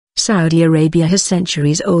Saudi Arabia has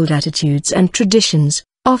centuries-old attitudes and traditions,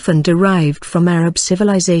 often derived from Arab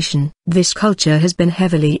civilization. This culture has been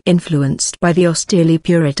heavily influenced by the austerely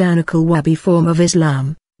puritanical Wahhabi form of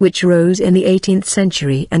Islam, which rose in the 18th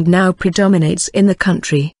century and now predominates in the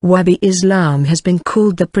country. Wahhabi Islam has been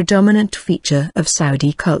called the predominant feature of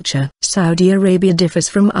Saudi culture. Saudi Arabia differs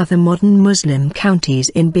from other modern Muslim counties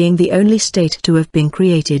in being the only state to have been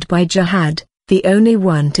created by jihad, the only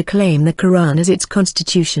one to claim the Quran as its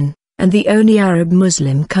constitution, and the only Arab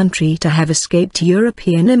Muslim country to have escaped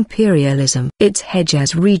European imperialism. Its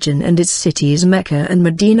Hejaz region and its cities Mecca and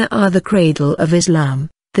Medina are the cradle of Islam,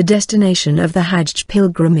 the destination of the hajj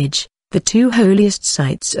pilgrimage, the two holiest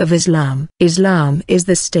sites of Islam. Islam is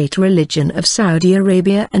the state religion of Saudi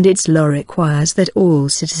Arabia, and its law requires that all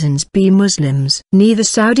citizens be Muslims. Neither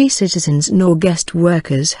Saudi citizens nor guest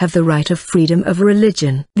workers have the right of freedom of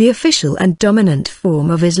religion. The official and dominant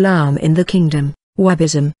form of Islam in the kingdom,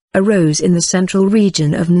 Wahhabism, arose in the central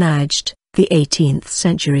region of Najd, the 18th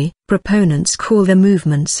century. Proponents call the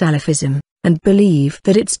movement Salafism, and believe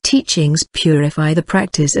that its teachings purify the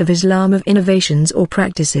practice of Islam of innovations or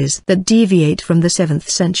practices that deviate from the 7th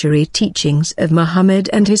century teachings of Muhammad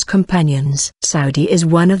and his companions. Saudi is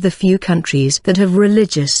one of the few countries that have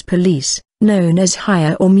religious police, known as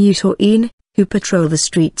Haya or Muta'in, who patrol the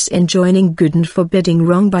streets enjoining good and forbidding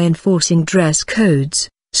wrong by enforcing dress codes,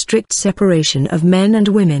 strict separation of men and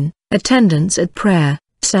women, attendance at prayer,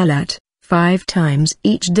 salat, 5 times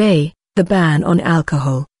each day, the ban on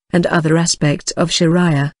alcohol, and other aspects of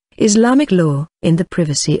Sharia, Islamic law. In the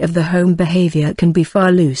privacy of the home, behavior can be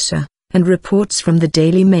far looser, and reports from the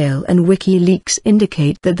Daily Mail and WikiLeaks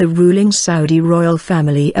indicate that the ruling Saudi royal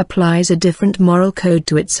family applies a different moral code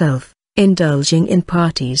to itself, indulging in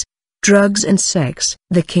parties, drugs and sex.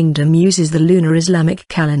 The kingdom uses the lunar Islamic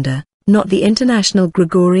calendar, not the international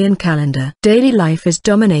Gregorian calendar. Daily life is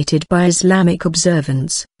dominated by Islamic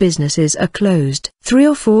observance. Businesses are closed 3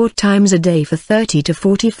 or 4 times a day for 30 to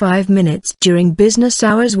 45 minutes during business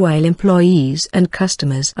hours, while employees and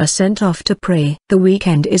customers are sent off to pray. The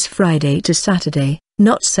weekend is Friday to Saturday,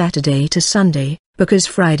 not Saturday to Sunday, because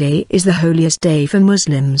Friday is the holiest day for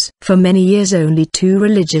Muslims. For many years only 2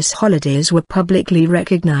 religious holidays were publicly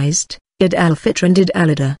recognized: Eid al-Fitr and Eid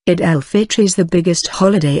al-Adha. Eid al-Fitr is the biggest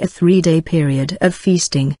holiday, a 3-day period of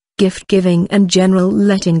feasting, gift-giving and general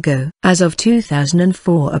letting go. As of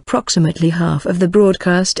 2004, approximately half of the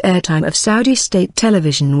broadcast airtime of Saudi state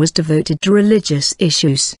television was devoted to religious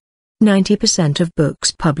issues. 90% of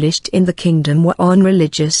books published in the kingdom were on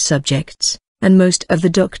religious subjects, and most of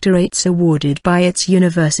the doctorates awarded by its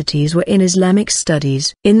universities were in Islamic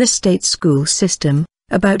studies. In the state school system,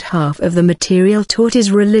 about half of the material taught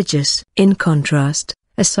is religious. In contrast,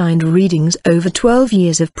 assigned readings over 12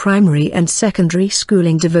 years of primary and secondary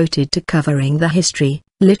schooling devoted to covering the history,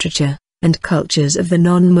 literature, and cultures of the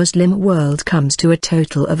non-Muslim world comes to a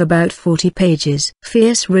total of about 40 pages.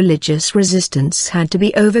 Fierce religious resistance had to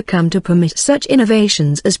be overcome to permit such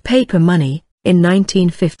innovations as paper money, in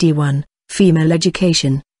 1951, female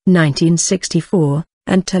education, 1964,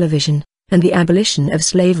 and television, and the abolition of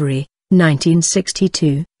slavery,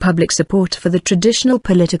 1962. Public support for the traditional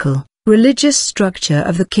political, religious structure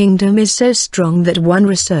of the kingdom is so strong that one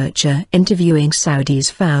researcher interviewing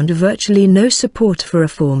Saudis found virtually no support for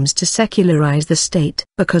reforms to secularize the state.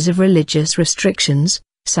 Because of religious restrictions,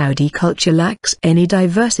 Saudi culture lacks any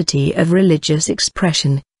diversity of religious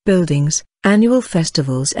expression, buildings, annual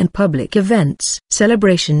festivals and public events.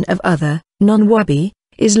 Celebration of other, non-Wahhabi,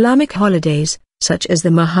 Islamic holidays, such as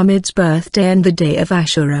the Muhammad's birthday and the day of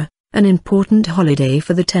Ashura, an important holiday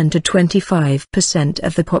for the 10 to 25%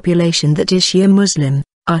 of the population that is Shia Muslim,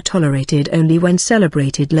 are tolerated only when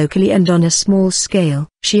celebrated locally and on a small scale.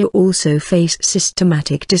 Shia also face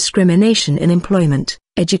systematic discrimination in employment,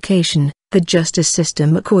 education, the justice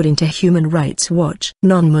system. According to Human Rights Watch,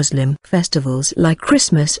 non-Muslim festivals like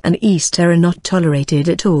Christmas and Easter are not tolerated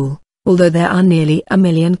at all, although there are nearly 1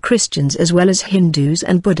 million Christians as well as Hindus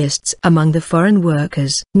and Buddhists among the foreign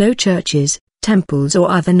workers. No churches, temples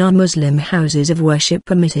or other non-Muslim houses of worship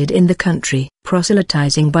permitted in the country.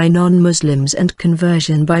 Proselytizing by non-Muslims and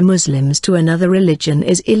conversion by Muslims to another religion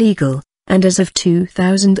is illegal, and as of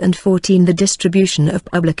 2014 the distribution of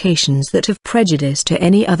publications that have prejudice to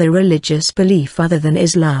any other religious belief other than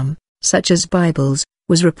Islam, such as Bibles,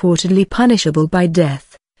 was reportedly punishable by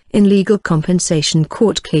death. In legal compensation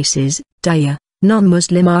court cases, diyah,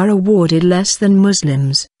 non-Muslim are awarded less than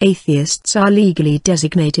Muslims. Atheists are legally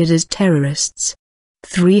designated as terrorists.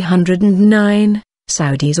 309.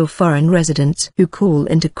 Saudis or foreign residents who call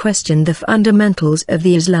into question the fundamentals of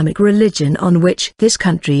the Islamic religion on which this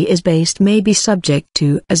country is based may be subject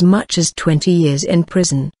to as much as 20 years in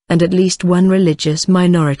prison, and at least one religious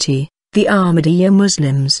minority, the Ahmadiyya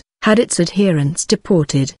Muslims, had its adherents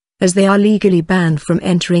deported, as they are legally banned from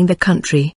entering the country.